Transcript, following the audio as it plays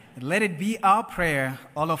Let it be our prayer,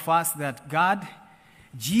 all of us, that God,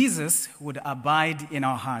 Jesus, would abide in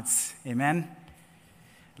our hearts. Amen.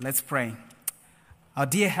 Let's pray. Our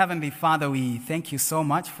dear Heavenly Father, we thank you so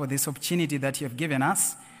much for this opportunity that you have given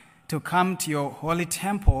us to come to your holy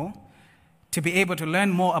temple, to be able to learn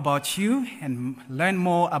more about you and learn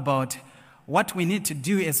more about what we need to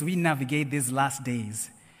do as we navigate these last days.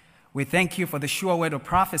 We thank you for the sure word of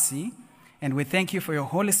prophecy, and we thank you for your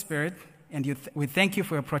Holy Spirit, and we thank you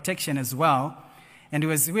for your protection as well. And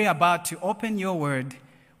as we're about to open your word,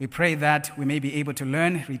 we pray that we may be able to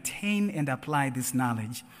learn, retain, and apply this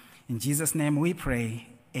knowledge. In Jesus' name we pray,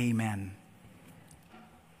 amen.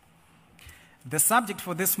 The subject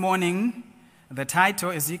for this morning, the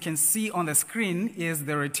title, as you can see on the screen, is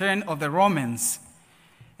The Return of the Romans.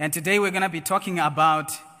 And today we're going to be talking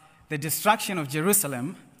about the destruction of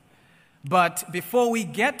Jerusalem. But before we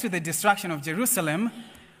get to the destruction of Jerusalem,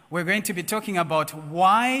 we're going to be talking about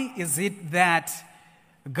why is it that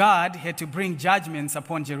God had to bring judgments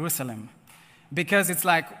upon Jerusalem. Because it's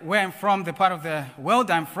like where I'm from, the part of the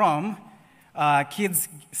world I'm from, kids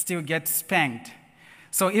still get spanked.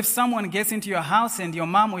 So if someone gets into your house and your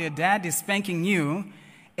mom or your dad is spanking you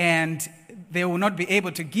and they will not be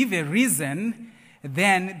able to give a reason,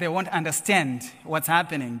 then they won't understand what's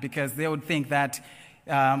happening because they would think that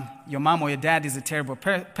your mom or your dad is a terrible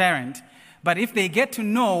parent. But if they get to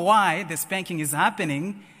know why the spanking is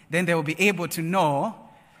happening, then they will be able to know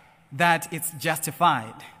that it's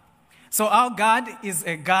justified. So our God is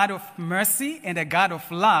a God of mercy and a God of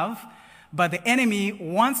love, but the enemy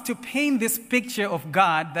wants to paint this picture of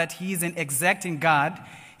God that he is an exacting God.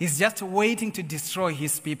 He's just waiting to destroy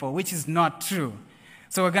his people, which is not true.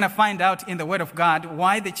 So we're going to find out in the Word of God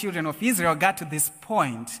why the children of Israel got to this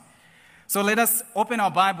point. So let us open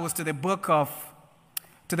our Bibles to the book of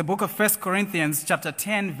 1 Corinthians chapter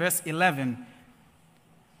 10, verse 11.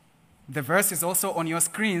 The verse is also on your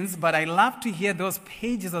screens, but I love to hear those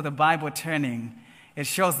pages of the Bible turning. It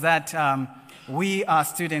shows that we are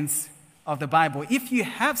students of the Bible. If you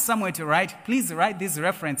have somewhere to write, please write these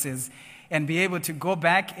references and be able to go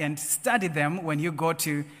back and study them when you go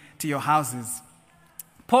to your houses.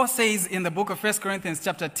 Paul says in the book of 1 Corinthians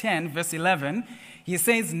chapter 10, verse 11, he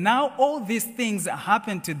says, "Now all these things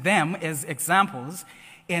happened to them as examples,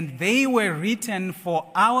 and they were written for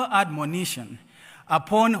our admonition,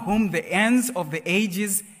 upon whom the ends of the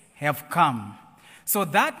ages have come." So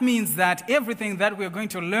that means that everything that we're going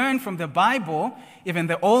to learn from the Bible, even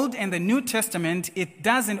the Old and the New Testament, it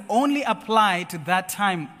doesn't only apply to that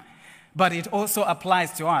time, but it also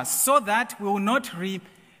applies to us, so that we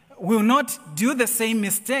will not do the same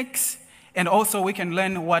mistakes, and also we can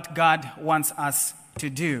learn what God wants us to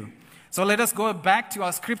do. So let us go back to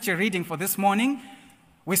our scripture reading for this morning.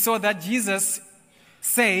 We saw that Jesus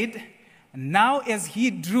said, "Now as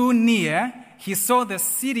he drew near, he saw the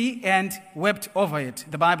city and wept over it,"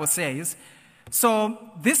 the Bible says. So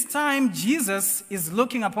this time Jesus is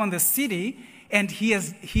looking upon the city, and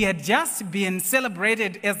he had just been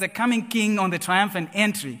celebrated as the coming king on the triumphant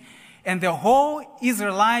entry. And the whole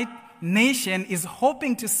Israelite nation is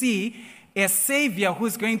hoping to see a savior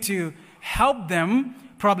who's going to help them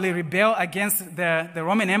probably rebel against the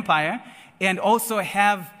Roman Empire and also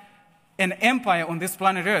have an empire on this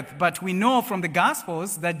planet Earth. But we know from the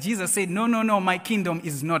Gospels that Jesus said, no, my kingdom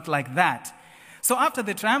is not like that. So after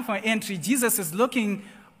the triumphant entry, Jesus is looking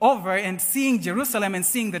over and seeing Jerusalem and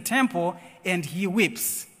seeing the temple, and he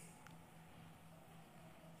weeps.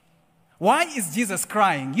 Why is Jesus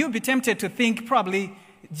crying? You'll be tempted to think probably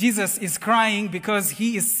Jesus is crying because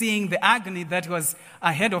he is seeing the agony that was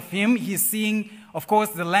ahead of him. He's seeing, of course,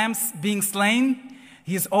 the lambs being slain.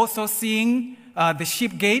 He's also seeing the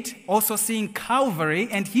sheep gate, also seeing Calvary,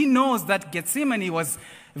 and he knows that Gethsemane was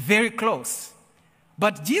very close.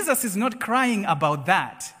 But Jesus is not crying about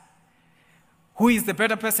that. Who is the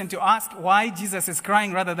better person to ask why Jesus is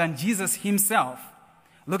crying rather than Jesus himself?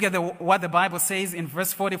 Look at what the Bible says in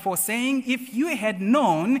verse 44, saying, "If you had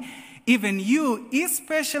known, even you,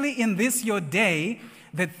 especially in this your day,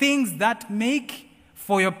 the things that make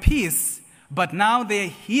for your peace, but now they are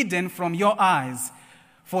hidden from your eyes.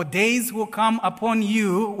 For days will come upon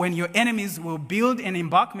you when your enemies will build an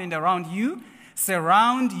embankment around you,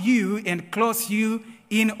 surround you, and close you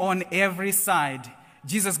in on every side."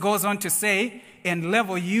 Jesus goes on to say, "And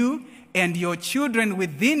level you and your children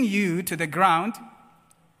within you to the ground,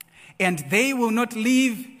 and they will not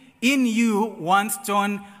leave in you one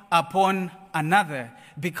stone upon another,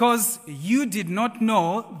 because you did not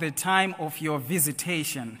know the time of your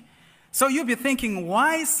visitation." So you'll be thinking,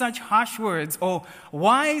 why such harsh words, or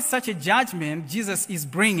why such a judgment Jesus is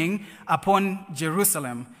bringing upon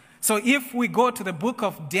Jerusalem? So if we go to the book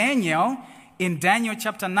of Daniel, in Daniel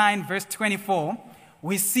chapter 9, verse 24,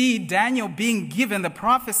 we see Daniel being given the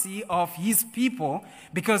prophecy of his people,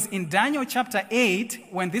 because in Daniel chapter 8,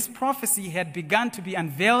 when this prophecy had begun to be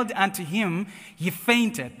unveiled unto him, he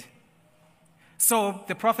fainted. So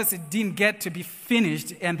the prophecy didn't get to be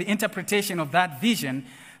finished and the interpretation of that vision.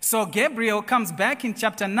 So Gabriel comes back in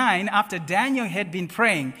chapter 9 after Daniel had been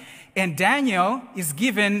praying, and Daniel is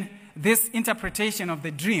given this interpretation of the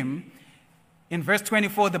dream. In verse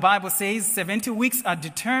 24, the Bible says, 70 weeks are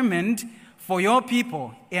determined for your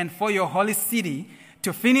people and for your holy city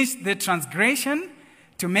to finish the transgression,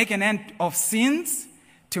 to make an end of sins,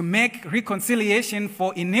 to make reconciliation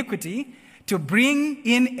for iniquity, to bring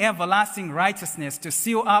in everlasting righteousness, to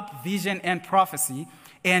seal up vision and prophecy,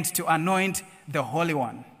 and to anoint the Holy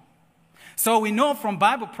One. So we know from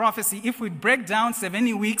Bible prophecy, if we break down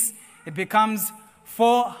 70 weeks, it becomes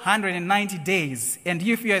 490 days. And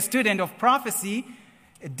if you're a student of prophecy,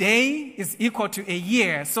 a day is equal to a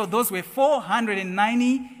year. So those were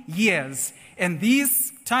 490 years. And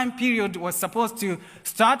this time period was supposed to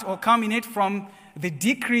start or culminate from the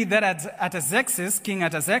decree that Artaxerxes, King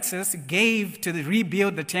Artaxerxes, gave to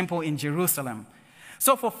rebuild the temple in Jerusalem.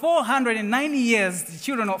 So for 490 years, the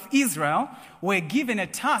children of Israel were given a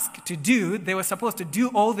task to do. They were supposed to do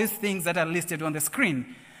all these things that are listed on the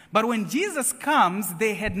screen. But when Jesus comes,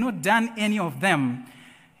 they had not done any of them.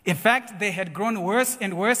 In fact, they had grown worse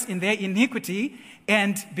and worse in their iniquity,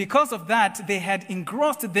 and because of that, they had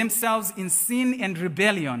engrossed themselves in sin and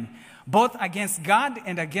rebellion, both against God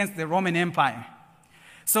and against the Roman Empire.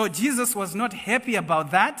 So Jesus was not happy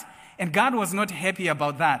about that, and God was not happy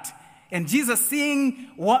about that. And Jesus, seeing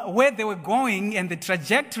where they were going and the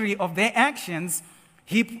trajectory of their actions,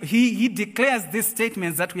 he declares these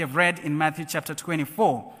statements that we have read in Matthew chapter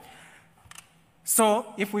 24. So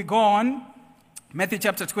if we go on, Matthew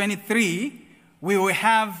chapter 23, we will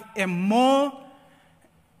have a more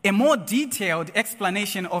detailed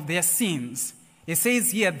explanation of their sins. It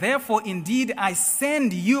says here, therefore, indeed, I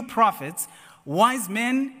send you prophets, wise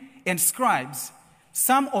men, and scribes.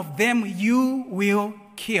 Some of them you will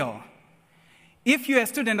kill. If you're a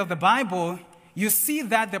student of the Bible, you see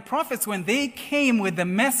that the prophets, when they came with the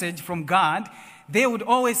message from God, they would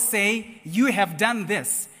always say, you have done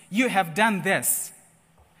this, you have done this.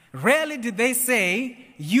 Rarely did they say,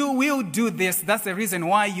 you will do this, that's the reason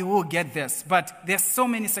why you will get this. But there's so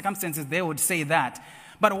many circumstances they would say that.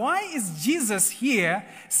 But why is Jesus here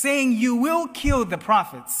saying you will kill the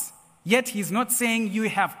prophets? Yet he's not saying you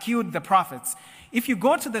have killed the prophets. If you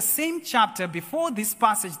go to the same chapter before this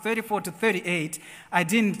passage, 34 to 38, I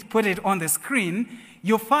didn't put it on the screen,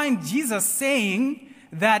 you'll find Jesus saying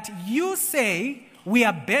that you say we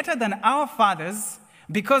are better than our fathers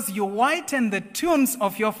because you whiten the tombs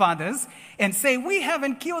of your fathers and say we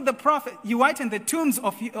haven't killed the prophet. You whiten the tombs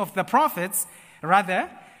of the prophets, rather,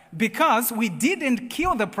 because we didn't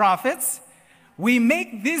kill the prophets. We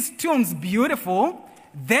make these tombs beautiful.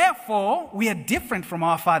 Therefore, we are different from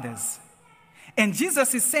our fathers. And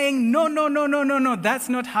Jesus is saying, no, that's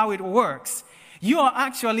not how it works. You are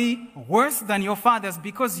actually worse than your fathers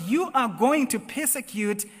because you are going to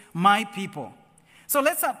persecute my people. So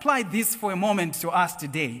let's apply this for a moment to us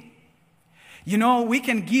today. You know, we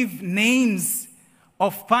can give names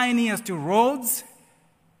of pioneers to roads,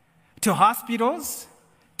 to hospitals,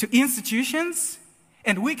 to institutions,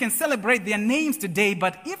 and we can celebrate their names today,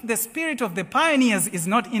 but if the spirit of the pioneers is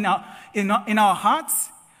not in our hearts,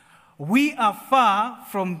 we are far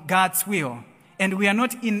from God's will, and we are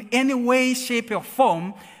not in any way, shape, or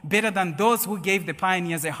form better than those who gave the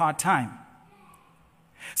pioneers a hard time.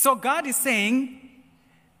 So God is saying,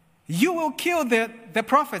 you will kill the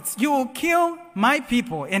prophets, you will kill my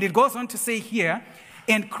people. And it goes on to say here,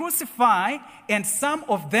 and crucify, and some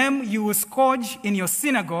of them you will scourge in your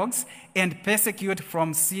synagogues and persecute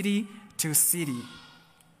from city to city.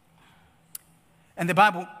 And the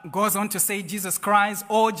Bible goes on to say, Jesus cries,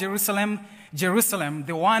 "O Jerusalem, Jerusalem,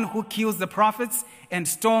 the one who kills the prophets and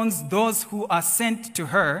stones those who are sent to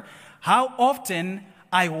her, how often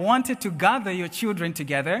I wanted to gather your children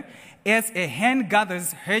together as a hen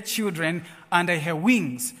gathers her children under her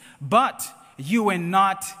wings, but you were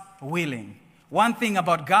not willing." One thing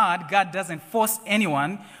about God, God doesn't force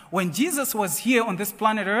anyone. When Jesus was here on this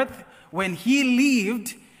planet Earth, when he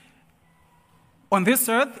lived on this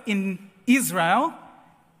earth in Israel,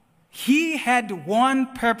 he had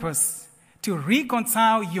one purpose: to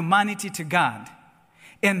reconcile humanity to God.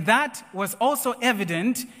 And that was also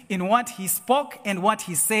evident in what he spoke and what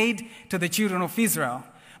he said to the children of Israel.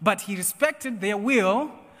 But he respected their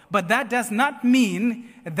will, but that does not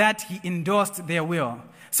mean that he endorsed their will.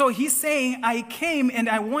 So he's saying, I came and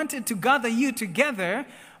I wanted to gather you together,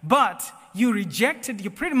 but you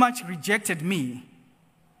pretty much rejected me.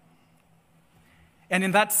 And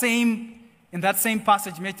in that same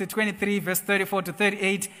passage, Matthew 23, verse 34 to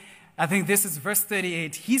 38, I think this is verse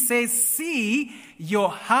 38, he says, see, your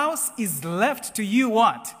house is left to you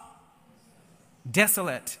what?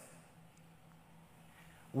 Desolate.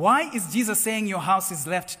 Why is Jesus saying your house is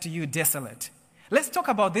left to you desolate? Let's talk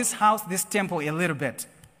about this house, this temple, a little bit.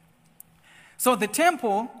 So the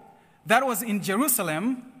temple that was in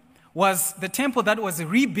Jerusalem was the temple that was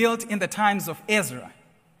rebuilt in the times of Ezra.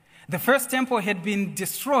 The first temple had been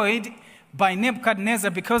destroyed by Nebuchadnezzar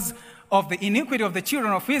because of the iniquity of the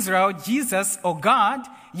children of Israel. Jesus, or God,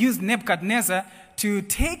 used Nebuchadnezzar to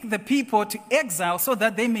take the people to exile so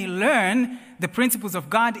that they may learn the principles of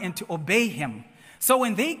God and to obey him. So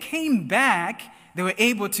when they came back, they were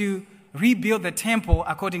able to rebuild the temple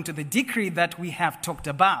according to the decree that we have talked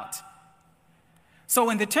about. So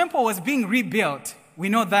when the temple was being rebuilt, we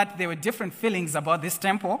know that there were different feelings about this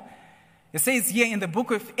temple. It says here in the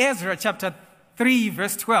book of Ezra, chapter 3,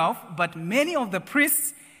 verse 12, but many of the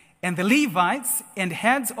priests and the Levites and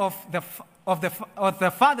heads of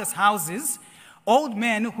the fathers' houses, old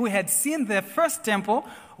men who had seen the first temple,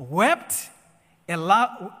 wept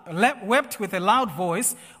with a loud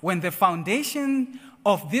voice when the foundation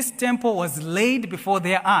of this temple was laid before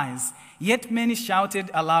their eyes. Yet many shouted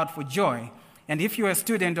aloud for joy. And if you're a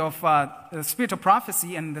student of the Spirit of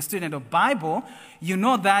Prophecy and the student of Bible, you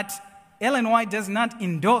know that Ellen White does not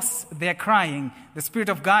endorse their crying. The Spirit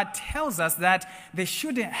of God tells us that they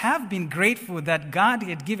should have been grateful that God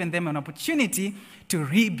had given them an opportunity to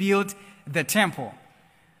rebuild the temple.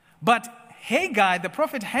 But Haggai, the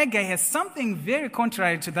prophet Haggai, has something very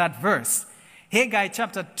contrary to that verse. Haggai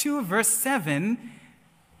chapter 2, verse 7,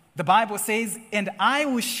 the Bible says, and I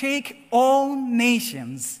will shake all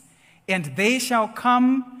nations, and they shall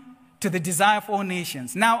come to the desire of all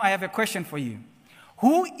nations. Now I have a question for you.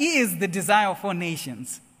 Who is the desire of all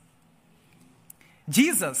nations?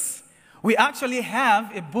 Jesus. We actually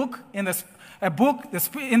have a book in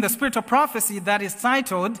the Spirit of Prophecy that is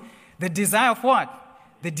titled The Desire of what?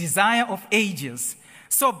 The Desire of Ages.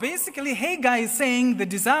 So basically, Haggai is saying the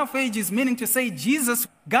desire of ages, meaning to say Jesus,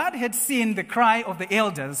 God had seen the cry of the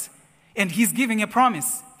elders, and he's giving a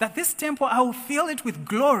promise that this temple, I will fill it with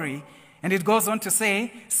glory. And it goes on to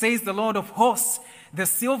say, says the Lord of hosts, the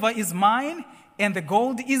silver is mine and the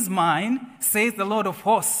gold is mine, says the Lord of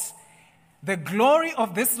hosts. The glory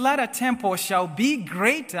of this latter temple shall be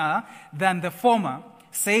greater than the former,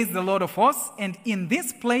 says the Lord of hosts, and in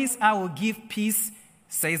this place I will give peace,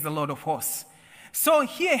 says the Lord of hosts. So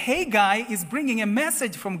here Haggai is bringing a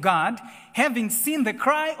message from God, having seen the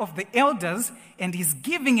cry of the elders, and he's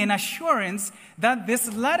giving an assurance that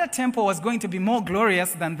this latter temple was going to be more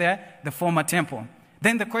glorious than the former temple.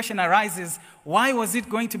 Then the question arises, why was it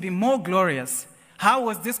going to be more glorious? How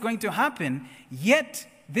was this going to happen? Yet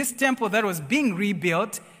this temple that was being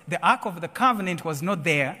rebuilt, the Ark of the Covenant was not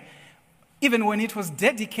there. Even when it was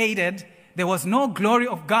dedicated, there was no glory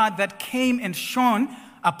of God that came and shone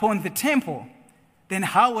upon the temple. Then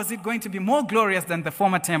how was it going to be more glorious than the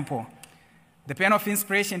former temple? The Pen of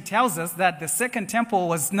Inspiration tells us that the second temple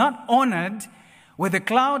was not honored with the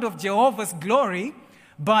cloud of Jehovah's glory,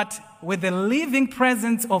 but with the living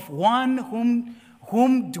presence of one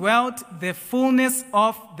whom dwelt the fullness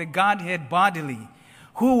of the Godhead bodily,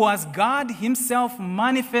 who was God himself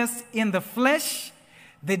manifest in the flesh,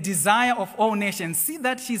 the desire of all nations. See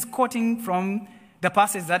that she's quoting from the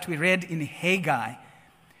passage that we read in Haggai.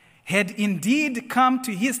 Had indeed come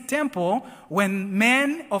to his temple when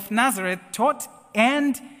men of Nazareth taught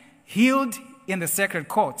and healed in the sacred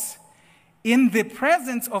courts. In the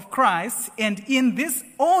presence of Christ, and in this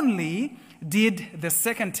only did the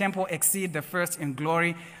second temple exceed the first in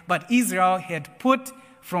glory, but Israel had put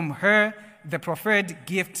from her the preferred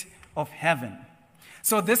gift of heaven.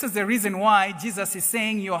 So this is the reason why Jesus is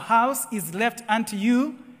saying, your house is left unto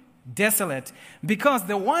you desolate, because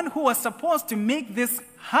the one who was supposed to make this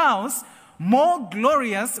house more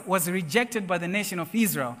glorious was rejected by the nation of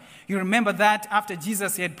Israel. You remember that after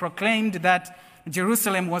Jesus had proclaimed that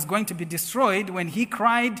Jerusalem was going to be destroyed, when he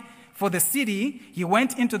cried for the city, he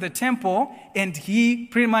went into the temple and he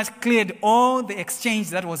pretty much cleared all the exchange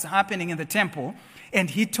that was happening in the temple,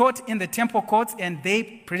 and he taught in the temple courts, and they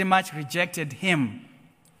pretty much rejected him.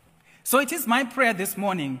 So it is my prayer this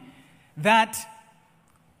morning that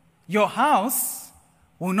your house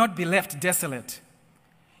will not be left desolate.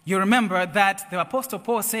 You remember that the Apostle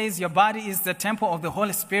Paul says your body is the temple of the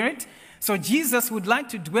Holy Spirit. So Jesus would like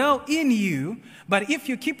to dwell in you, but if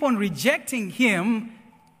you keep on rejecting him,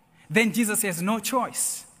 then Jesus has no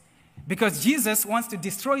choice. Because Jesus wants to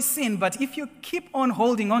destroy sin, but if you keep on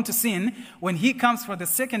holding on to sin, when he comes for the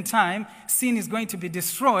second time, sin is going to be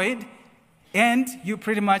destroyed, and you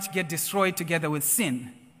pretty much get destroyed together with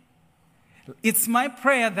sin. It's my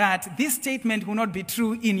prayer that this statement will not be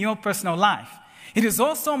true in your personal life. It is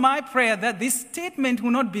also my prayer that this statement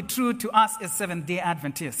will not be true to us as Seventh-day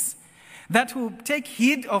Adventists. That we'll take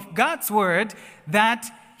heed of God's word, that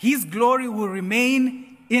his glory will remain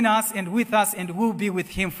in us and with us, and we'll be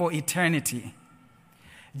with him for eternity.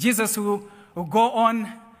 Jesus will go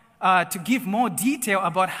on to give more detail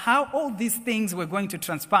about how all these things were going to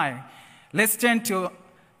transpire. Let's turn to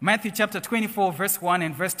Matthew chapter 24, verse 1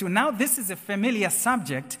 and verse 2. Now, this is a familiar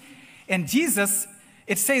subject, and Jesus,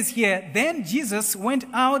 it says here, then Jesus went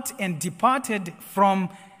out and departed from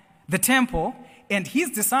the temple, and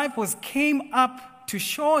his disciples came up to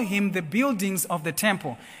show him the buildings of the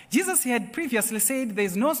temple. Jesus had previously said there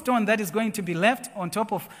is no stone that is going to be left on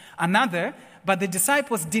top of another, but the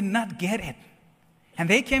disciples did not get it. And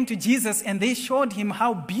they came to Jesus and they showed him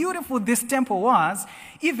how beautiful this temple was.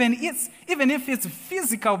 Even if its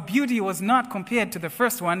physical beauty was not compared to the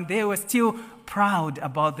first one, they were still proud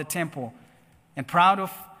about the temple and proud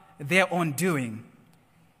of their own doing.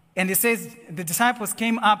 And it says, the disciples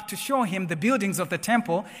came up to show him the buildings of the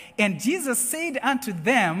temple, and Jesus said unto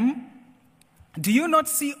them, do you not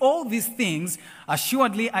see all these things?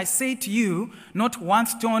 Assuredly, I say to you, not one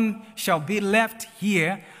stone shall be left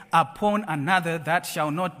here upon another that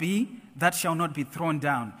shall not be thrown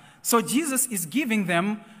down. So Jesus is giving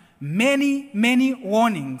them many, many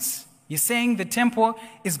warnings. He's saying the temple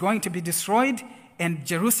is going to be destroyed and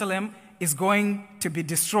Jerusalem is going to be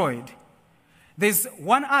destroyed. There's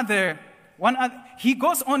one other, he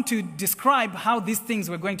goes on to describe how these things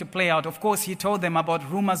were going to play out. Of course, he told them about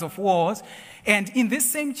rumors of wars. And in this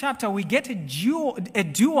same chapter, we get a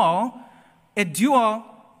dual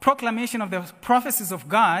proclamation of the prophecies of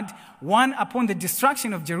God, one upon the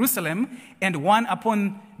destruction of Jerusalem and one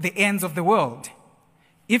upon the ends of the world.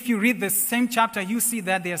 If you read the same chapter, you see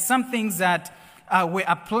that there are some things that were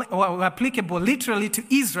applicable literally to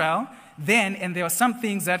Israel then, and there are some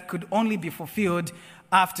things that could only be fulfilled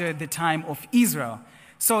after the time of Israel.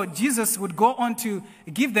 So Jesus would go on to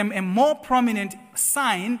give them a more prominent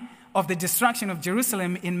sign of the destruction of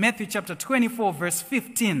Jerusalem in Matthew chapter 24, verse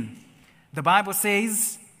 15. The Bible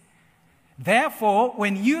says, therefore,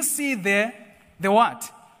 when you see the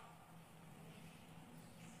what?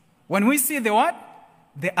 When we see the what?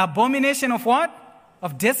 The abomination of what?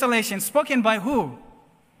 Of desolation, spoken by who?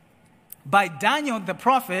 By Daniel the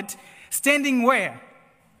prophet, standing where?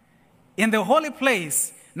 In the holy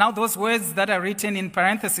place. Now those words that are written in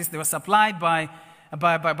parentheses, they were supplied by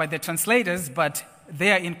the translators, but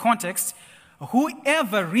they are in context.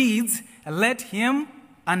 Whoever reads, let him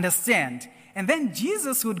understand. And then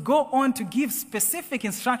Jesus would go on to give specific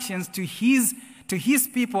instructions to his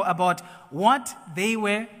people about what they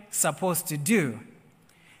were supposed to do.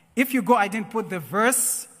 If you go, I didn't put the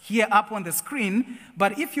verse here up on the screen,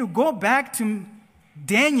 but if you go back to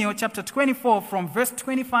Daniel chapter 24 from verse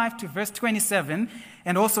 25 to verse 27,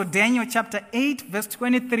 and also Daniel chapter 8 verse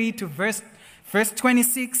 23 to verse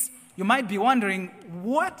 26, you might be wondering,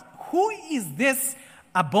 who is this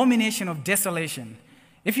abomination of desolation?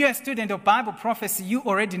 If you're a student of Bible prophecy, you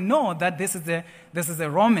already know that this is the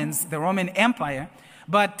Roman Empire.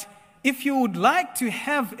 But if you would like to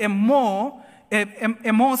have a more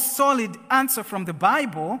solid answer from the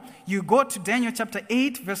Bible, you go to Daniel chapter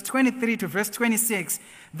 8, verse 23 to verse 26.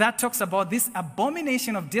 That talks about this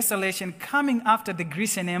abomination of desolation coming after the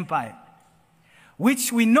Grecian Empire,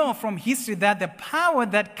 which we know from history that the power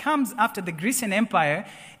that comes after the Grecian Empire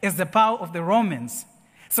is the power of the Romans.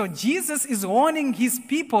 So Jesus is warning his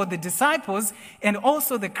people, the disciples, and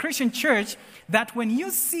also the Christian church, that when you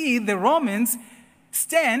see the Romans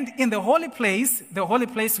stand in the holy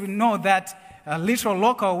place we know that literal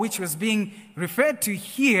local which was being referred to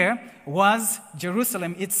here was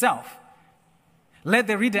Jerusalem itself. Let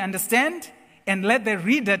the reader understand, and let the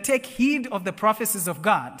reader take heed of the prophecies of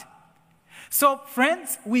God. So,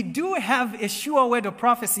 friends, we do have a sure word of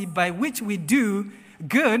prophecy by which we do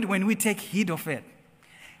good when we take heed of it.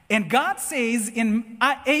 And God says in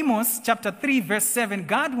Amos chapter 3, verse 7,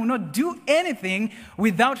 God will not do anything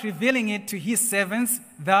without revealing it to his servants,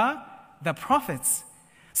 the prophets.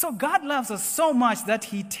 So God loves us so much that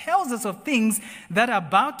he tells us of things that are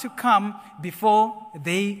about to come before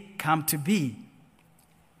they come to be.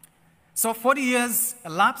 So 40 years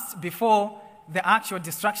elapsed before the actual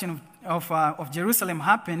destruction of Jerusalem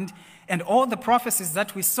happened, and all the prophecies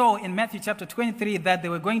that we saw in Matthew chapter 23 that they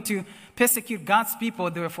were going to persecute God's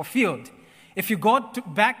people, they were fulfilled. If you go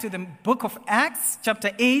back to the book of Acts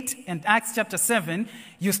chapter 8 and Acts chapter 7,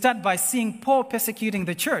 you start by seeing Paul persecuting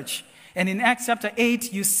the church. And in Acts chapter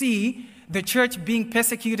 8, you see the church being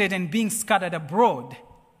persecuted and being scattered abroad.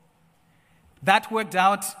 That worked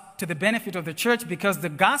out to the benefit of the church because the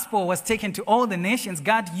gospel was taken to all the nations.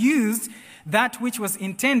 God used that which was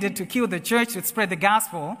intended to kill the church to spread the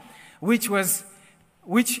gospel, which was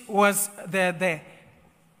the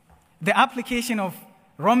application of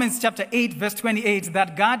Romans chapter 8, verse 28,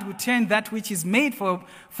 that God would turn that which is made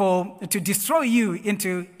to destroy you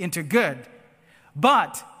into good.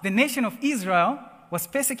 But the nation of Israel was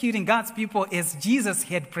persecuting God's people as Jesus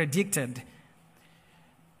had predicted.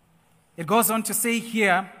 It goes on to say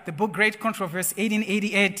here, the book Great Controversy,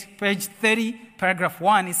 1888, page 30, paragraph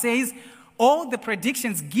 1, it says, all the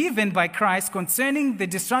predictions given by Christ concerning the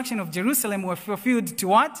destruction of Jerusalem were fulfilled to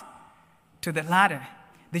what? To the latter.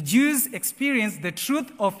 The Jews experienced the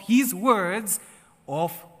truth of his words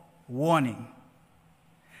of warning.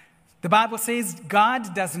 The Bible says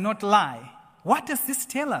God does not lie. What does this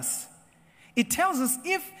tell us? It tells us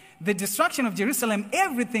if the destruction of Jerusalem,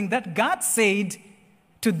 everything that God said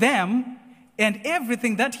to them and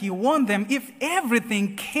everything that he warned them, if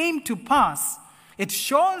everything came to pass, it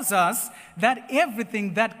shows us that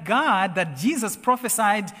everything that Jesus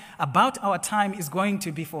prophesied about our time is going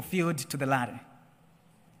to be fulfilled to the latter.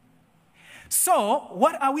 So,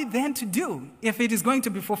 what are we then to do if it is going to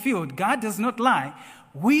be fulfilled? God does not lie.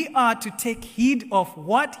 We are to take heed of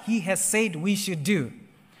what he has said we should do.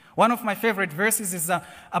 One of my favorite verses is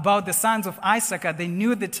about the sons of Issachar. They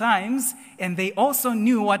knew the times, and they also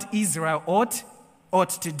knew what Israel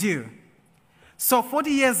ought to do. So 40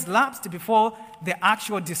 years lapsed before the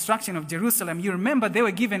actual destruction of Jerusalem. You remember they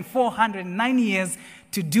were given 409 years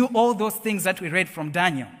to do all those things that we read from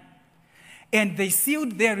Daniel. And they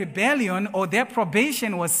sealed their rebellion, or their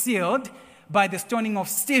probation was sealed by the stoning of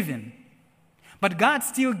Stephen. But God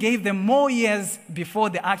still gave them more years before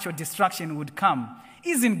the actual destruction would come.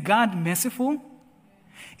 Isn't God merciful?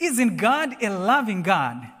 Isn't God a loving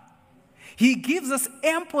God? He gives us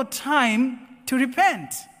ample time to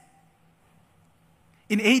repent.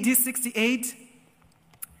 In AD 68,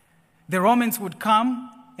 the Romans would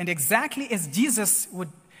come, and exactly as Jesus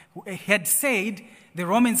had said, the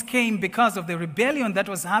Romans came because of the rebellion that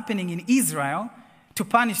was happening in Israel to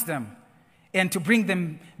punish them and to bring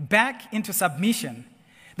them back into submission.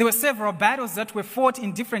 There were several battles that were fought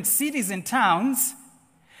in different cities and towns.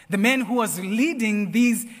 The man who was leading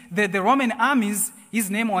the Roman armies, his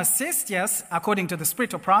name was Cestius, according to the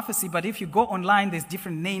spirit of prophecy. But if you go online, there's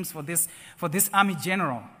different names for this army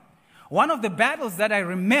general. One of the battles that I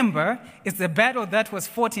remember is the battle that was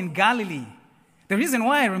fought in Galilee. The reason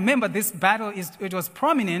why I remember this battle is it was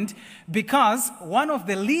prominent because one of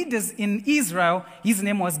the leaders in Israel, his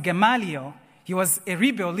name was Gamaliel. He was a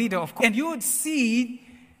rebel leader, of course. And you would see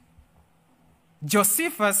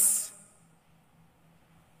Josephus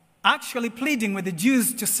actually pleading with the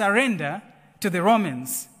Jews to surrender to the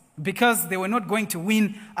Romans because they were not going to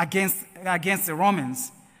win against the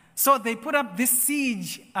Romans. So they put up this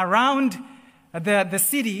siege around the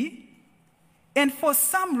city. And for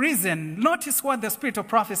some reason, notice what the spirit of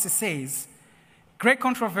prophecy says. Great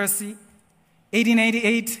Controversy,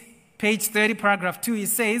 1888, page 30, paragraph 2, it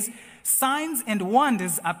says, signs and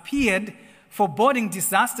wonders appeared foreboding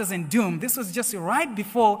disasters and doom. This was just right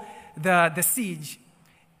before the siege.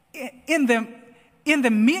 In the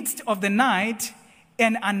midst of the night,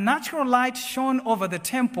 an unnatural light shone over the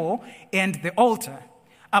temple and the altar.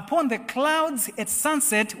 Upon the clouds at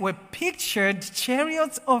sunset were pictured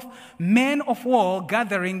chariots of men of war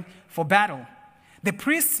gathering for battle. The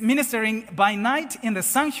priests ministering by night in the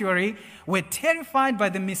sanctuary were terrified by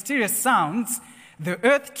the mysterious sounds. The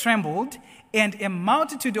earth trembled, and a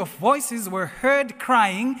multitude of voices were heard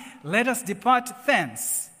crying, "Let us depart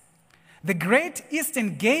thence." The great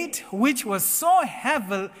eastern gate, which was so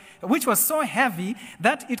heavy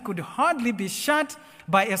that it could hardly be shut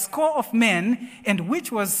by a score of men, and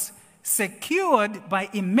which was secured by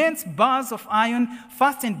immense bars of iron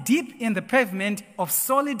fastened deep in the pavement of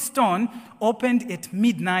solid stone, opened at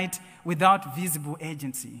midnight without visible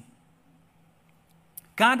agency.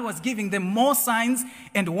 God was giving them more signs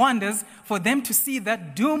and wonders for them to see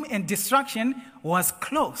that doom and destruction was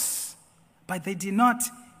close, but they did not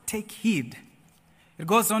take heed. It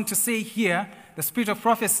goes on to say here, the spirit of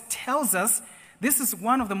prophecy tells us this is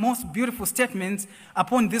one of the most beautiful statements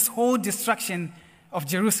upon this whole destruction of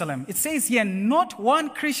Jerusalem. It says here, not one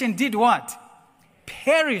Christian did what?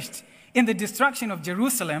 Perished in the destruction of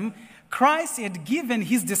Jerusalem. Christ had given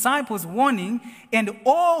his disciples warning, and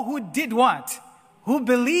all who did what? who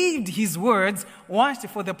believed his words, watched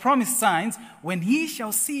for the promised signs, when ye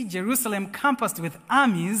shall see Jerusalem compassed with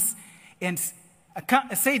armies, and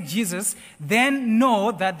said Jesus, then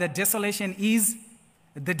know that the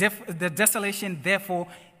desolation therefore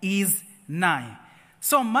is nigh.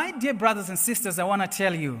 So my dear brothers and sisters, I want to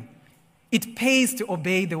tell you, it pays to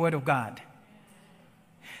obey the word of God.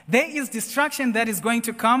 There is destruction that is going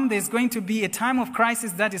to come. There's going to be a time of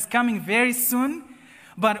crisis that is coming very soon.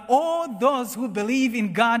 But all those who believe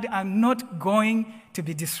in God are not going to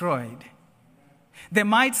be destroyed. They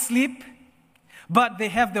might sleep, but they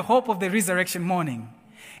have the hope of the resurrection morning.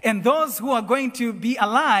 And those who are going to be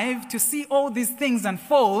alive to see all these things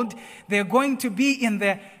unfold, they're going to be in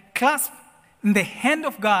the clasp, in the hand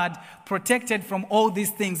of God, protected from all these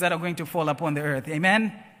things that are going to fall upon the earth.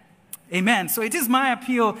 Amen? Amen. So it is my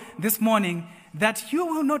appeal this morning that you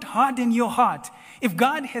will not harden your heart. If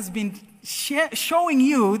God has been showing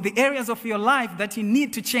you the areas of your life that you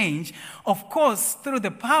need to change, of course, through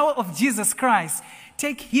the power of Jesus Christ,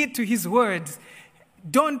 take heed to his words.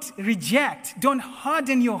 Don't reject, don't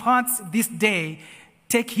harden your hearts this day.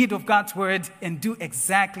 Take heed of God's word and do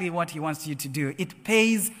exactly what he wants you to do. It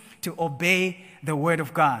pays to obey the word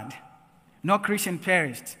of God. No Christian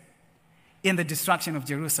perished in the destruction of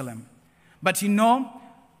Jerusalem. But you know,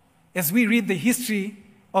 as we read the history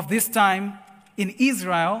of this time, in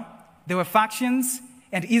Israel, there were factions,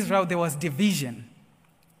 and Israel, there was division.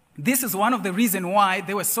 This is one of the reasons why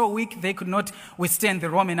they were so weak, they could not withstand the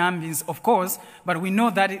Roman armies, of course, but we know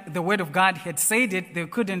that the word of God had said it, they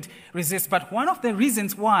couldn't resist. But one of the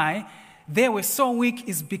reasons why they were so weak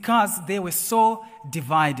is because they were so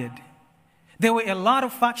divided. There were a lot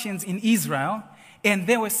of factions in Israel, and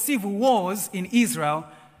there were civil wars in Israel.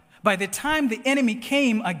 By the time the enemy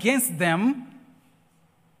came against them,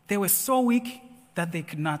 they were so weak that they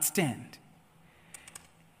could not stand.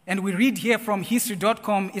 And we read here from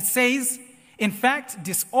history.com, it says, in fact,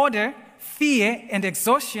 disorder, fear, and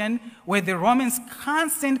exhaustion were the Romans'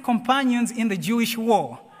 constant companions in the Jewish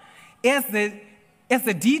war. As the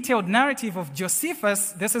detailed narrative of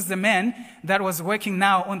Josephus, this is the man that was working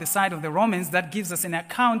now on the side of the Romans, that gives us an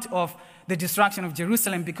account of the destruction of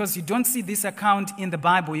Jerusalem, because you don't see this account in the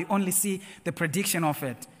Bible, you only see the prediction of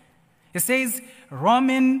it. It says,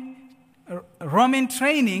 Roman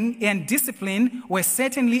training and discipline were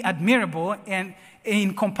certainly admirable and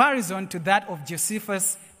in comparison to that of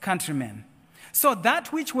Josephus' countrymen. So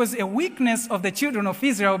that which was a weakness of the children of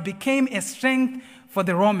Israel became a strength for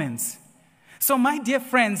the Romans. So my dear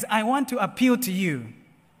friends, I want to appeal to you.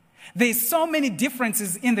 There's so many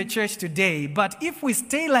differences in the church today, but if we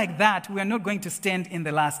stay like that, we are not going to stand in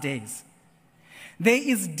the last days. There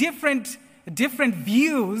is different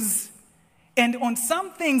views, and on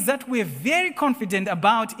some things that we're very confident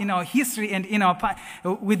about in our history and in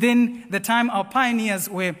within the time our pioneers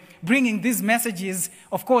were bringing these messages,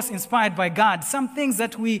 of course, inspired by God, some things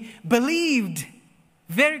that we believed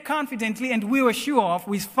very confidently and we were sure of,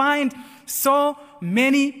 we find so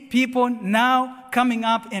many people now coming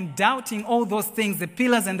up and doubting all those things, the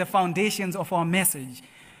pillars and the foundations of our message,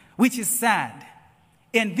 which is sad.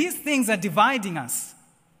 And these things are dividing us,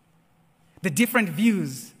 the different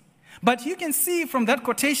views. But you can see from that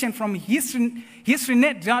quotation from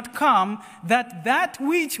historynet.com that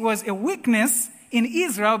which was a weakness in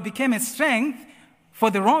Israel became a strength for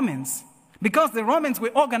the Romans, because the Romans were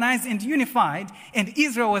organized and unified, and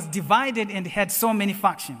Israel was divided and had so many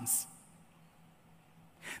factions.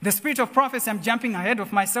 The spirit of prophecy, I'm jumping ahead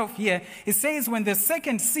of myself here, it says when the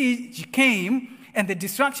second siege came and the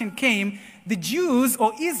destruction came, the Jews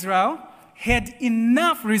or Israel had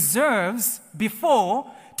enough reserves before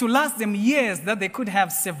to last them years that they could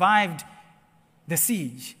have survived the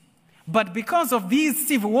siege. But because of these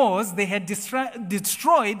civil wars, they had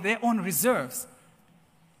destroyed their own reserves.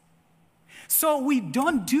 So we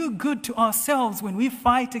don't do good to ourselves when we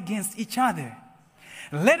fight against each other.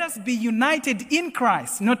 Let us be united in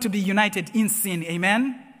Christ, not to be united in sin.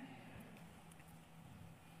 Amen?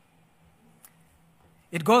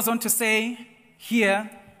 It goes on to say here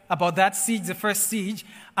about that siege, the first siege,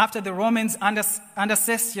 after the Romans under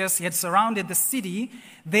Caesar had surrounded the city,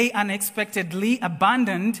 they unexpectedly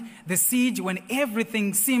abandoned the siege when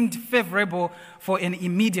everything seemed favorable for an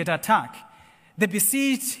immediate attack. The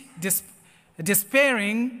besieged,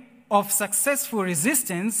 despairing of successful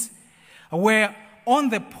resistance, were on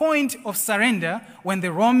the point of surrender when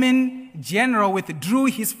the Roman general withdrew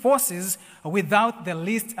his forces without the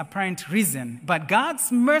least apparent reason. But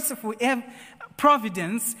God's merciful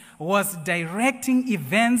providence was directing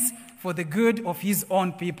events for the good of his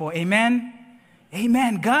own people. Amen?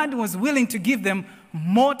 Amen. God was willing to give them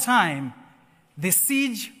more time. The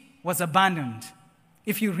siege was abandoned.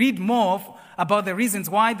 If you read more about the reasons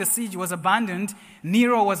why the siege was abandoned,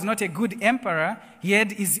 Nero was not a good emperor. He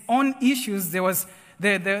had his own issues. There was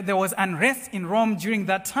unrest in Rome during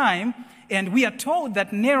that time, and we are told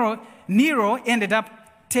that Nero ended up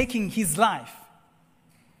taking his life.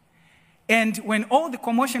 And when all the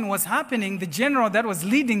commotion was happening, the general that was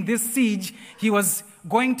leading this siege, he was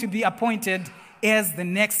going to be appointed as the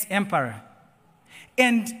next emperor.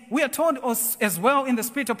 And we are told as well in the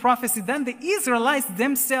spirit of prophecy that the Israelites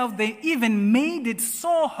themselves, they even made it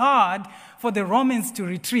so hard for the Romans to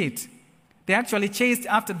retreat. They actually chased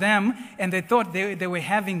after them, and they thought they were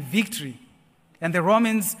having victory. And the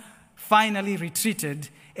Romans finally retreated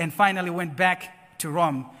and finally went back to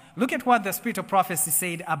Rome. Look at what the spirit of prophecy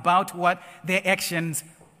said about their actions.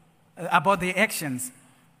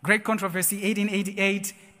 Great Controversy,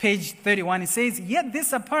 1888, page 31. It says, "Yet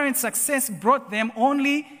this apparent success brought them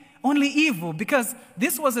only evil, because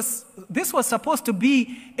this was supposed to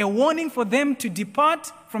be a warning for them to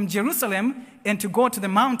depart from Jerusalem and to go to the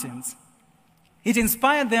mountains. It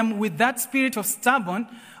inspired them with that spirit of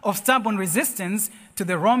stubborn resistance to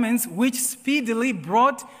the Romans, which speedily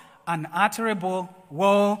brought unutterable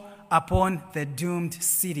woe upon the doomed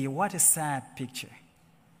city." What a sad picture.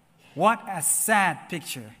 What a sad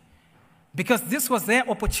picture. Because this was their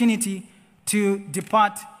opportunity to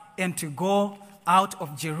depart and to go out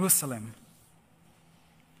of Jerusalem.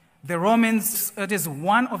 The Romans, it is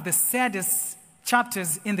one of the saddest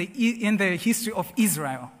chapters in the history of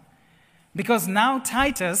Israel. Because now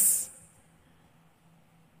Titus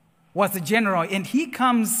was the general, and he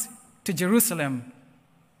comes to Jerusalem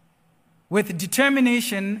with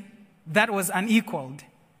determination that was unequaled.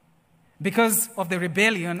 Because of the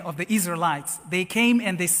rebellion of the Israelites, they came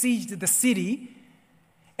and they sieged the city,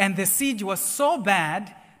 and the siege was so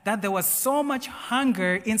bad that there was so much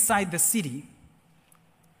hunger inside the city.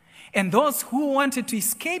 And those who wanted to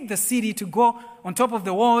escape the city to go on top of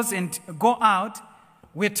the walls and go out,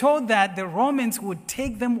 we're told that the Romans would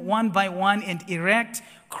take them one by one and erect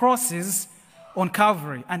crosses on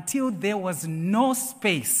Calvary until there was no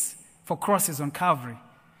space for crosses on Calvary.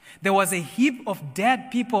 There was a heap of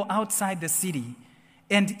dead people outside the city,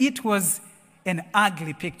 and it was an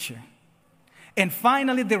ugly picture. And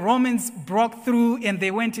finally, the Romans broke through, and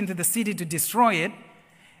they went into the city to destroy it.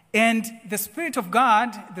 And the Spirit of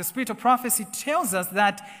God, the Spirit of prophecy, tells us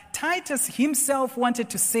that Titus himself wanted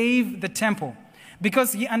to save the temple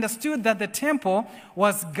because he understood that the temple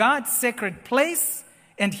was God's sacred place,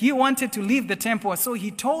 and he wanted to leave the temple. So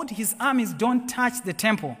he told his armies, "Don't touch the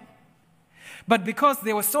temple." But because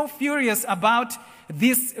they were so furious about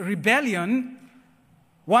this rebellion,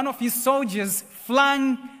 one of his soldiers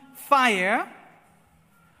flung fire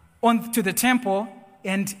onto the temple,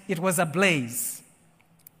 and it was ablaze.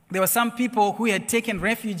 There were some people who had taken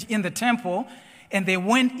refuge in the temple, and they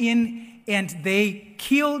went in and they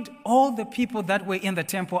killed all the people that were in the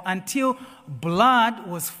temple until blood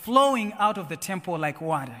was flowing out of the temple like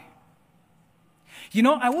water. You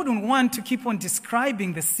know, I wouldn't want to keep on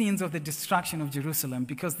describing the scenes of the destruction of Jerusalem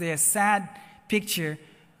because they're a sad picture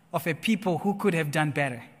of a people who could have done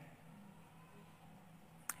better.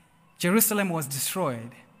 Jerusalem was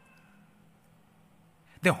destroyed.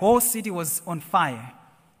 The whole city was on fire.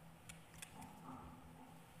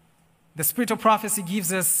 The Spirit of prophecy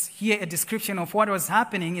gives us here a description of what was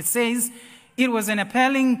happening. It says, "It was an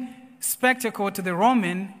appalling spectacle to the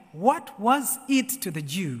Roman. What was it to the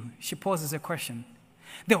Jew?" She poses a question.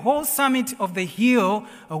 "The whole summit of the hill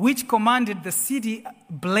which commanded the city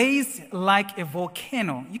blazed like a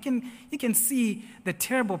volcano." You can see the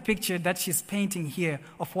terrible picture that she's painting here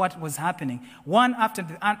of what was happening. One after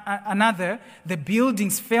another, the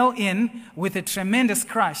buildings fell in with a tremendous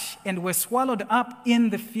crash and were swallowed up in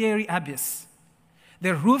the fiery abyss.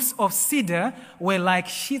 The roofs of cedar were like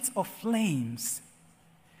sheets of flames.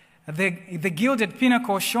 The gilded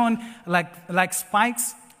pinnacle shone like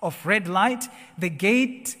spikes of red light. The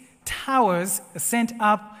gate towers sent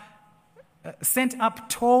up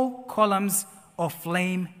tall columns of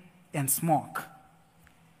flame and smoke.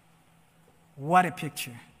 What a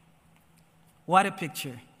picture. What a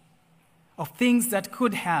picture of things that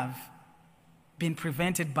could have been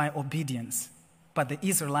prevented by obedience, but the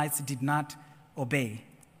Israelites did not obey.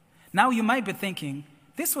 Now you might be thinking,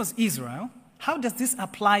 this was Israel. How does this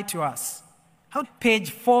apply to us?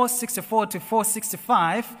 Page 464 to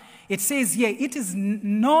 465, it says here, "It is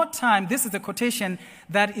no time," this is the quotation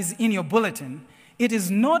that is in your bulletin, "It is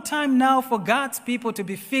no time now for God's people to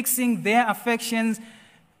be fixing their affections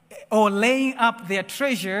or laying up their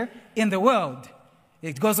treasure in the world."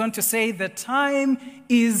 It goes on to say the time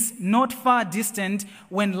is not far distant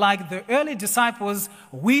when, like the early disciples,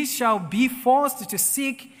 we shall be forced to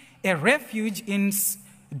seek a refuge in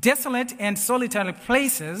desolate and solitary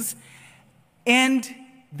places. And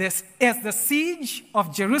as the siege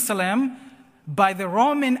of Jerusalem by the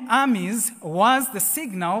Roman armies was the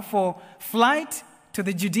signal for flight to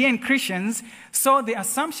the Judean Christians, so the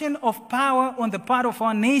assumption of power on the part of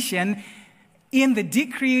our nation in the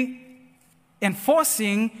decree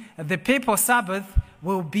enforcing the papal Sabbath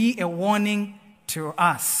will be a warning to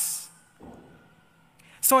us.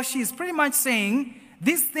 So she's pretty much saying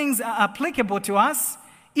these things are applicable to us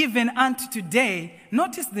even unto today.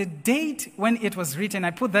 Notice the date when it was written.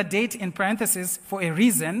 I put that date in parentheses for a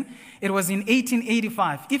reason. It was in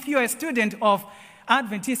 1885. If you're a student of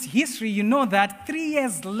Adventist history, you know that 3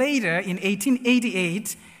 years later, in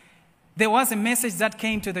 1888, there was a message that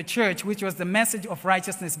came to the church, which was the message of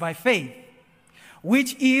righteousness by faith,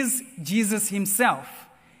 which is Jesus himself.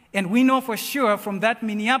 And we know for sure from that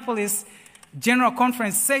Minneapolis General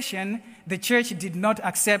Conference session, the church did not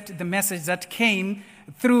accept the message that came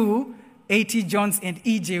through A.T. Jones and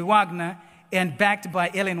E.J. Wagner and backed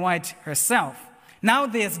by Ellen White herself. Now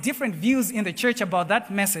there's different views in the church about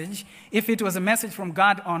that message, if it was a message from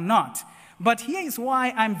God or not. But here is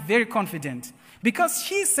why I'm very confident. Because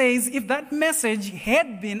she says if that message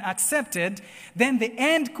had been accepted, then the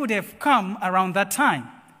end could have come around that time.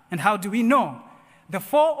 And how do we know? The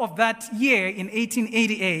fall of that year in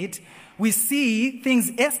 1888, we see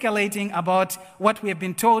things escalating about what we have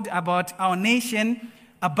been told about our nation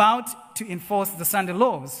about to enforce the Sunday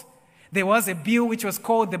laws. There was a bill which was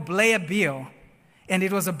called the Blair Bill, and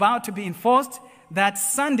it was about to be enforced that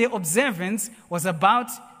Sunday observance was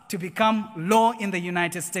about to become law in the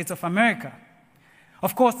United States of America.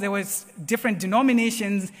 Of course, there was different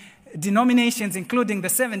denominations including the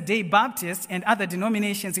Seventh-day Baptists and other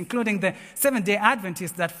denominations, including the Seventh-day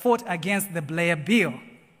Adventists, that fought against the Blair Bill.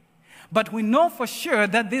 But we know for sure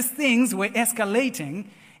that these things were escalating,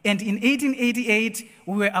 and in 1888,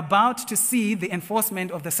 we were about to see the enforcement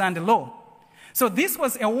of the Sunday law. So this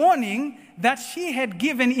was a warning that she had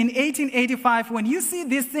given in 1885. When you see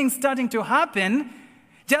these things starting to happen,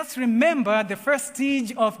 just remember the first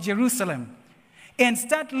siege of Jerusalem and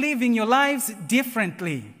start living your lives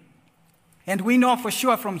differently. And we know for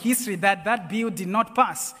sure from history that that bill did not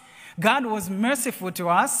pass. God was merciful to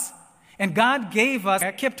us, and God gave us,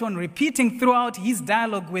 kept on repeating throughout his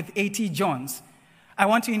dialogue with A.T. Jones. I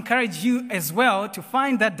want to encourage you as well to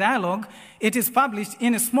find that dialogue. It is published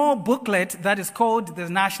in a small booklet that is called the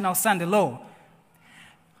National Sunday Law.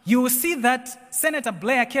 You will see that Senator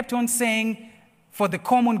Blair kept on saying, for the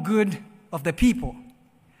common good of the people.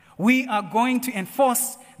 We are going to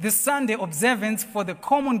enforce the Sunday observance for the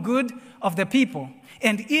common good of the people.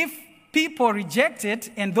 And if people reject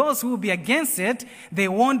it and those who will be against it, they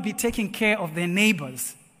won't be taking care of their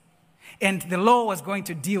neighbors. And the law was going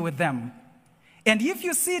to deal with them. And if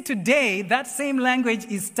you see today, that same language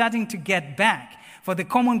is starting to get back. For the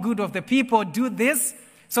common good of the people, do this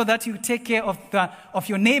so that you take care of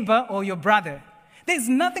your neighbor or your brother. There's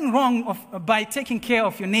nothing wrong by taking care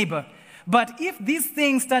of your neighbor. But if these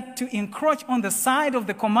things start to encroach on the side of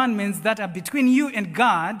the commandments that are between you and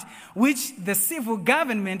God, which the civil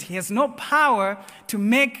government has no power to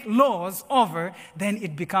make laws over, then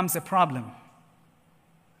it becomes a problem.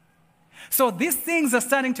 So these things are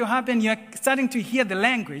starting to happen. You're starting to hear the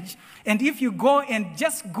language. And if you go and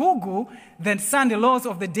just Google the Sunday laws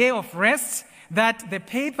of the day of rest that the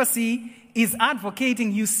papacy is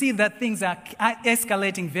advocating, you see that things are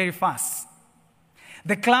escalating very fast.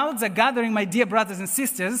 The clouds are gathering, my dear brothers and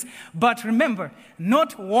sisters, but remember,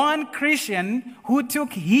 not one Christian who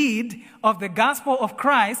took heed of the gospel of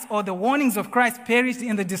Christ or the warnings of Christ perished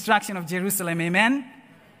in the destruction of Jerusalem. Amen?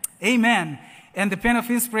 Amen. And the pen of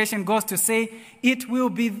inspiration goes to say, it will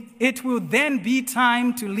then be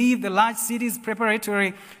time to leave the large cities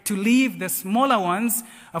preparatory to leave the smaller ones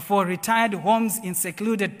for retired homes in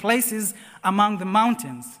secluded places among the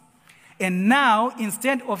mountains. And now,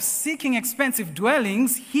 instead of seeking expensive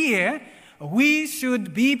dwellings here, we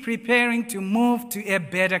should be preparing to move to a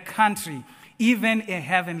better country, even a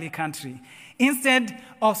heavenly country. Instead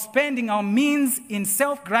of spending our means in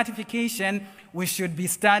self-gratification, we should be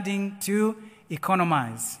studying to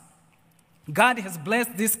economize. God has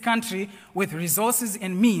blessed this country with resources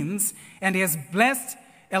and means, and he has blessed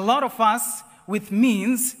a lot of us with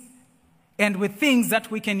means and with things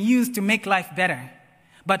that we can use to make life better.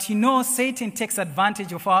 But you know, Satan takes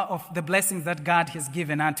advantage of the blessings that God has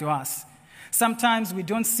given unto us. Sometimes we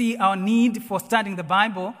don't see our need for studying the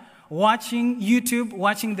Bible, watching YouTube,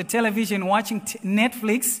 watching the television, watching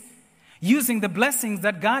Netflix. using the blessings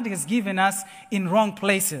that God has given us in wrong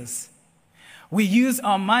places. We use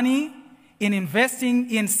our money in investing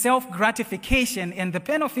in self-gratification, and the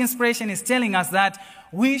pen of inspiration is telling us that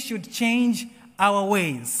we should change our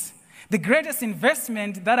ways. The greatest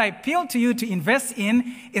investment that I appeal to you to invest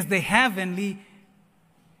in is the heavenly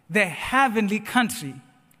country,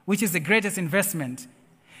 which is the greatest investment.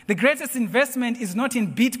 The greatest investment is not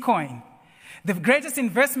in Bitcoin. The greatest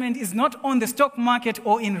investment is not on the stock market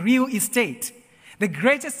or in real estate. The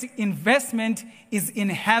greatest investment is in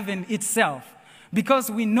heaven itself,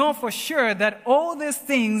 because we know for sure that all these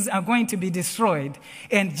things are going to be destroyed,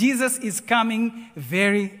 and Jesus is coming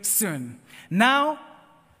very soon. Now,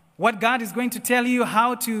 what God is going to tell you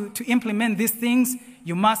how to implement these things,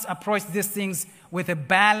 you must approach these things with a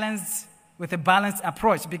balanced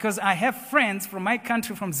approach. Because I have friends from my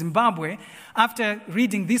country, from Zimbabwe, after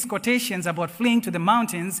reading these quotations about fleeing to the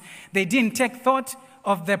mountains, they didn't take thought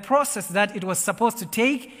of the process that it was supposed to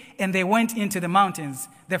take, and they went into the mountains.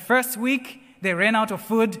 The first week, they ran out of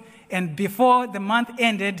food, and before the month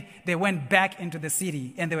ended, they went back into the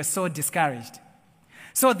city, and they were so discouraged.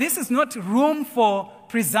 So this is not room for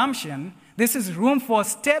presumption. This is room for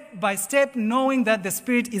step by step knowing that the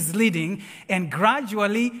Spirit is leading and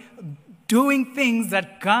gradually doing things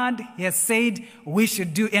that God has said we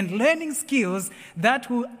should do, and learning skills that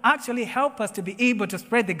will actually help us to be able to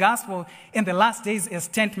spread the gospel in the last days as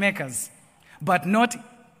tent makers, but not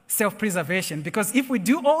self-preservation. Because if we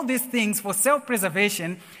do all these things for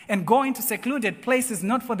self-preservation and go into secluded places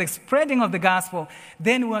not for the spreading of the gospel,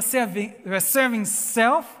 then we're serving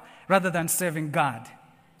self rather than serving God.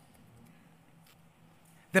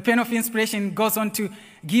 The pen of inspiration goes on to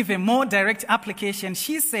give a more direct application.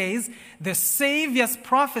 She says the Savior's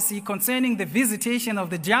prophecy concerning the visitation of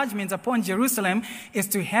the judgments upon Jerusalem is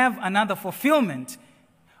to have another fulfillment,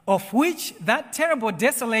 of which that terrible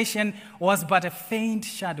desolation was but a faint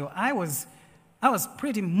shadow. I was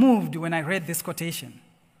pretty moved when I read this quotation.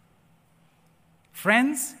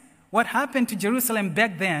 Friends, what happened to Jerusalem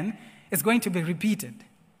back then is going to be repeated.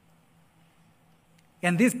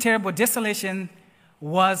 And this terrible desolation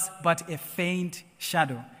was but a faint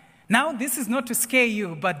shadow. Now, this is not to scare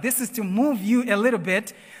you, but this is to move you a little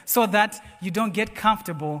bit so that you don't get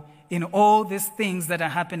comfortable in all these things that are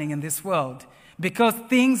happening in this world. Because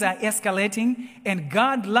things are escalating, and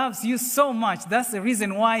God loves you so much. That's the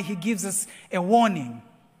reason why he gives us a warning.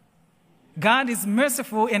 God is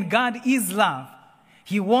merciful, and God is love.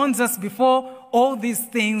 He warns us before all these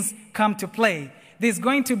things come to play. There's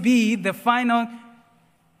going to be the final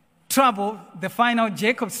trouble, the final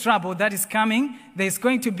Jacob's trouble that is coming. There's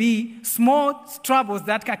going to be small troubles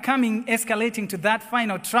that are coming, escalating to that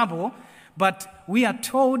final trouble. But we are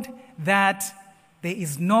told that there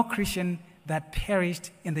is no Christian that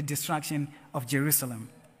perished in the destruction of Jerusalem.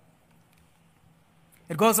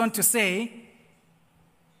 It goes on to say,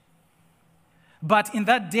 but in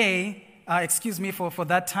that day, excuse me for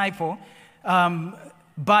that typo,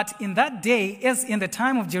 but in that day, as in the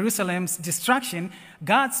time of Jerusalem's destruction,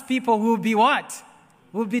 God's people will be what?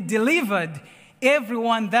 Will be delivered.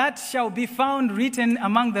 Everyone that shall be found written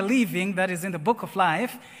among the living, that is in the book of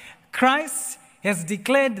life. Christ has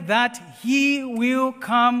declared that he will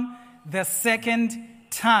come the second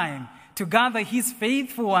time to gather his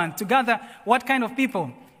faithful one. To gather what kind of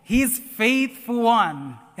people? His faithful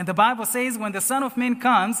one. And the Bible says, when the Son of Man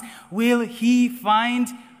comes, will he find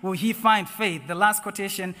faith? The last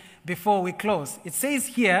quotation before we close. It says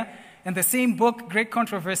here in the same book, Great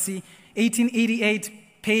Controversy,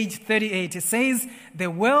 1888, page 38, it says, the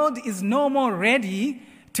world is no more ready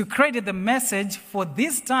to credit the message for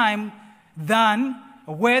this time than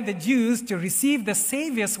were the Jews to receive the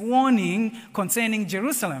Savior's warning concerning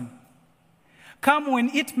Jerusalem. Come when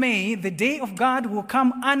it may, the day of God will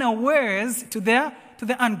come unawares to the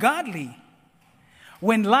ungodly.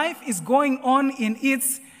 When life is going on in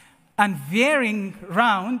its unvarying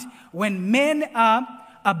round, when men are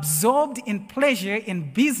absorbed in pleasure,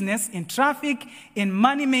 in business, in traffic, in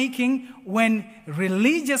money-making, when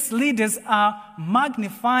religious leaders are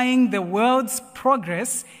magnifying the world's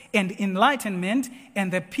progress and enlightenment,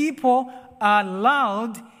 and the people are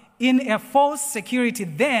lulled in a false security,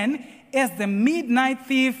 then, as the midnight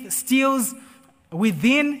thief steals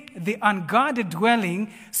within the unguarded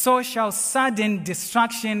dwelling, so shall sudden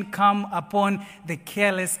destruction come upon the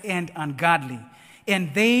careless and ungodly,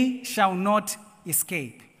 and they shall not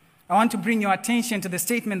escape. I want to bring your attention to the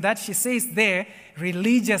statement that she says there,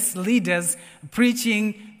 religious leaders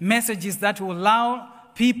preaching messages that will lull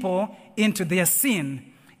people into their sin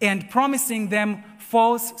and promising them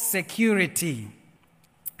false security.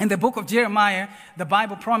 In the book of Jeremiah, the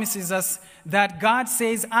Bible promises us that God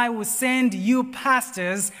says, I will send you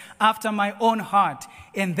pastors after my own heart,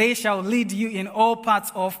 and they shall lead you in all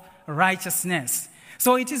paths of righteousness.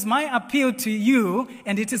 So it is my appeal to you,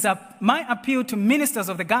 and it is my appeal to ministers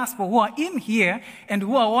of the gospel who are in here and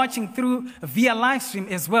who are watching through via live stream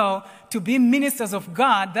as well, to be ministers of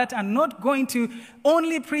God that are not going to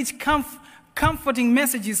only preach comforting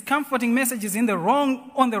messages on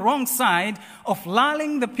the wrong side of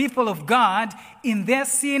lulling the people of God in their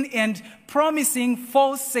sin and promising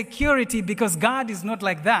false security, because God is not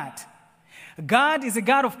like that. God is a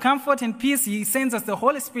God of comfort and peace. He sends us the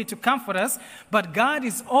Holy Spirit to comfort us, but God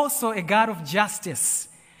is also a God of justice.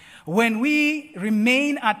 When we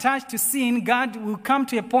remain attached to sin, God will come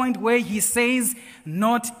to a point where he says,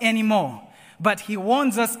 not anymore. But he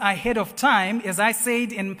warns us ahead of time. As I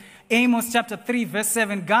said in Amos chapter 3, verse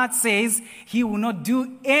 7, God says he will not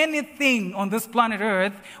do anything on this planet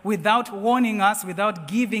Earth without warning us, without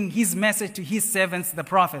giving his message to his servants, the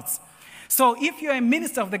prophets. So if you're a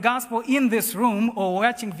minister of the gospel in this room or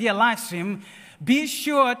watching via live stream, be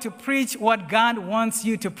sure to preach what God wants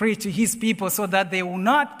you to preach to his people so that they will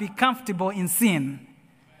not be comfortable in sin.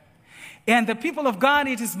 And the people of God,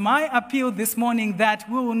 it is my appeal this morning that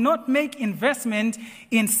we will not make investment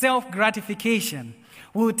in self-gratification.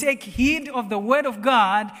 We will take heed of the word of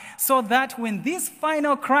God so that when this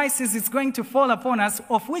final crisis is going to fall upon us,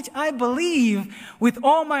 of which I believe with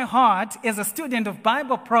all my heart as a student of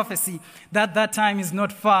Bible prophecy, that time is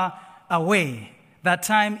not far away. That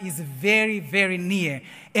time is very, very near.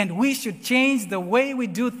 And we should change the way we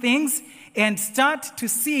do things and start to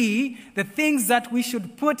see the things that we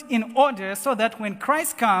should put in order so that when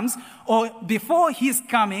Christ comes, or before his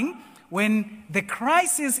coming, when the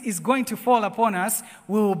crisis is going to fall upon us,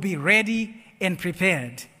 we will be ready and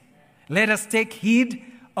prepared. Let us take heed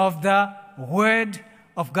of the word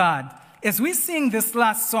of God. As we sing this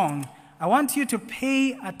last song, I want you to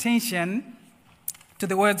pay attention to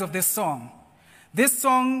the words of this song. This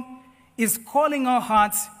song is calling our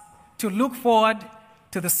hearts to look forward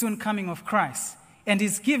to the soon coming of Christ, and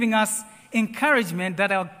is giving us encouragement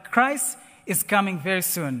that our Christ is coming very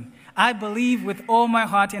soon. I believe with all my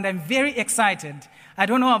heart, and I'm very excited. I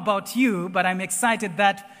don't know about you, but I'm excited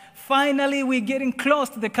that finally we're getting close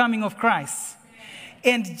to the coming of Christ.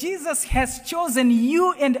 And Jesus has chosen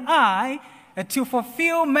you and I to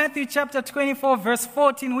fulfill Matthew chapter 24, verse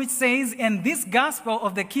 14, which says, and this gospel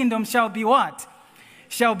of the kingdom shall be what?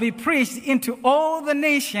 Shall be preached into all the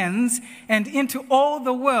nations and into all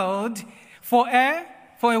the world for a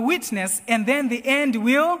witness, and then the end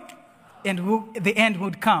would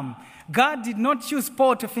come. God did not choose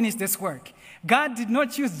Paul to finish this work. God did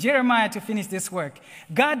not choose Jeremiah to finish this work.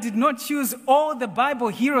 God did not choose all the Bible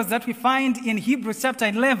heroes that we find in Hebrews chapter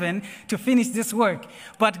 11 to finish this work.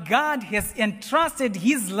 But God has entrusted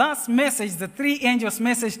his last message, the three angels'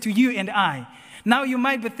 message, to you and I. Now you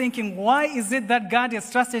might be thinking, why is it that God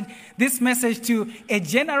has trusted this message to a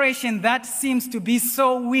generation that seems to be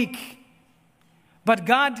so weak? But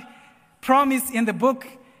God promised in the book,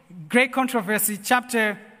 Great Controversy,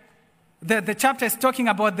 the chapter is talking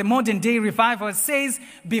about the modern day revival. It says,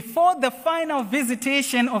 before the final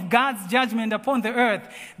visitation of God's judgment upon the earth,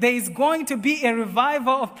 there is going to be a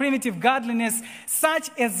revival of primitive godliness such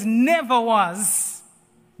as never was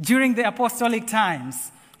during the apostolic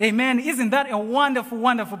times. Amen. Isn't that a wonderful,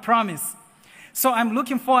 wonderful promise? So I'm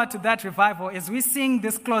looking forward to that revival. As we sing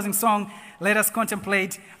this closing song, let us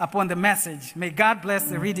contemplate upon the message. May God bless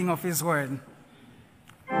the reading of his word.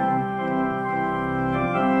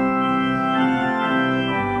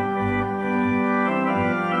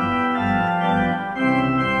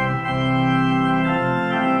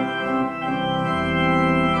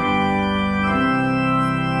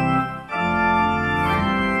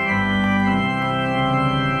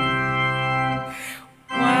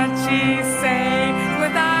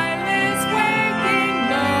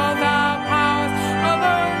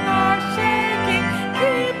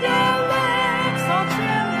 Keep your way.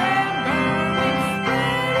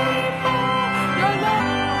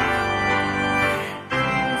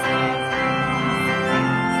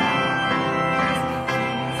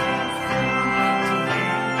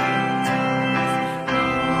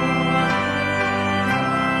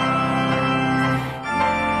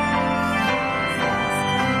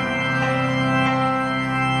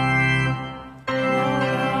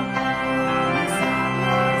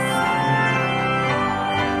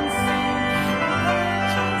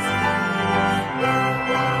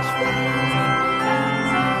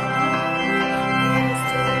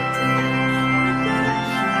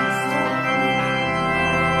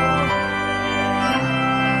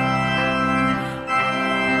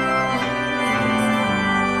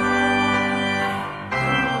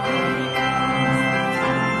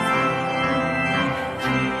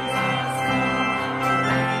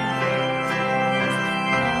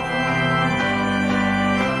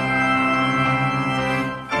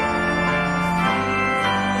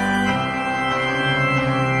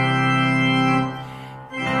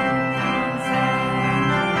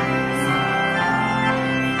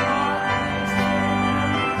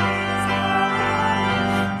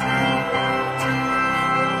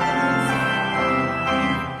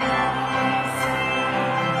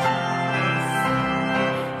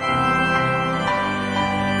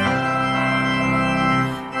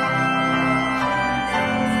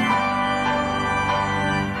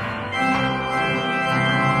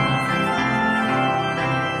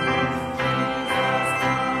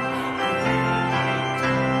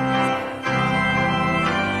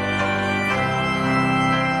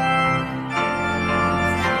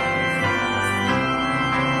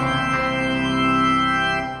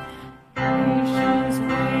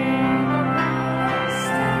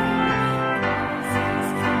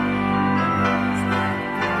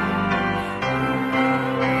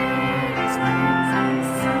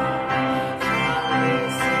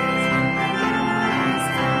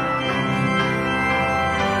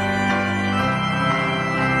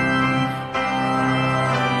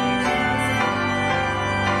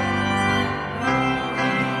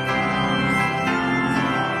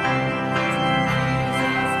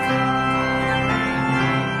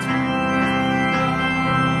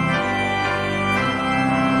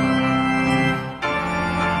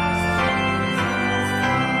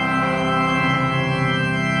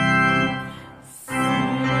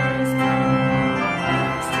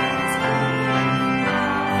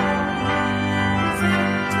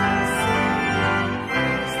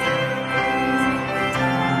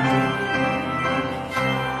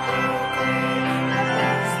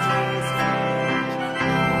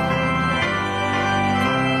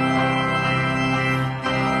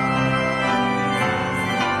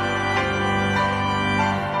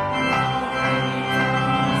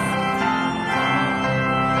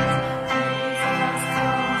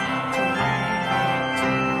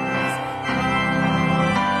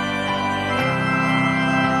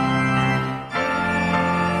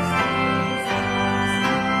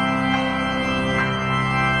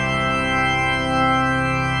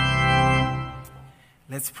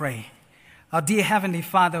 pray. Our dear Heavenly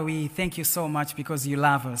Father, we thank you so much because you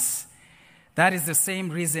love us. That is the same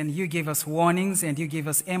reason you give us warnings and you give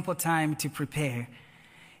us ample time to prepare.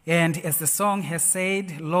 And as the song has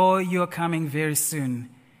said, Lord, you are coming very soon,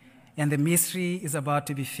 and the mystery is about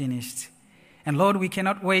to be finished. And Lord, we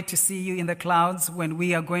cannot wait to see you in the clouds when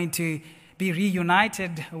we are going to be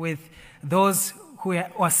reunited with those who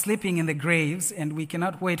are sleeping in the graves, and we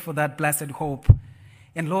cannot wait for that blessed hope.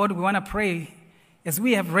 And Lord, we want to pray, as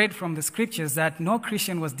we have read from the scriptures, that no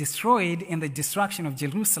Christian was destroyed in the destruction of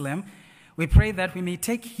Jerusalem. We pray that we may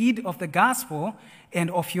take heed of the gospel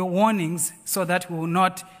and of your warnings so that we will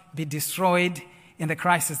not be destroyed in the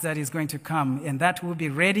crisis that is going to come, and that we'll be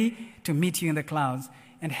ready to meet you in the clouds.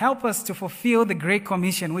 And help us to fulfill the Great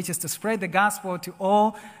Commission, which is to spread the gospel to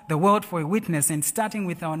all the world for a witness, and starting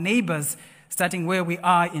with our neighbors, starting where we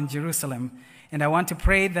are in Jerusalem. And I want to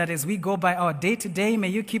pray that as we go by our day to day, may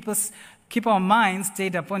you keep our minds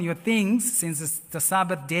stayed upon your things, since it's the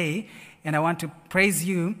Sabbath day. And I want to praise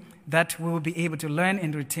you that we will be able to learn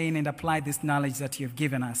and retain and apply this knowledge that you have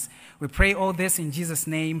given us. We pray all this in Jesus'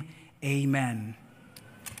 name. Amen.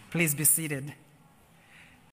 Please be seated.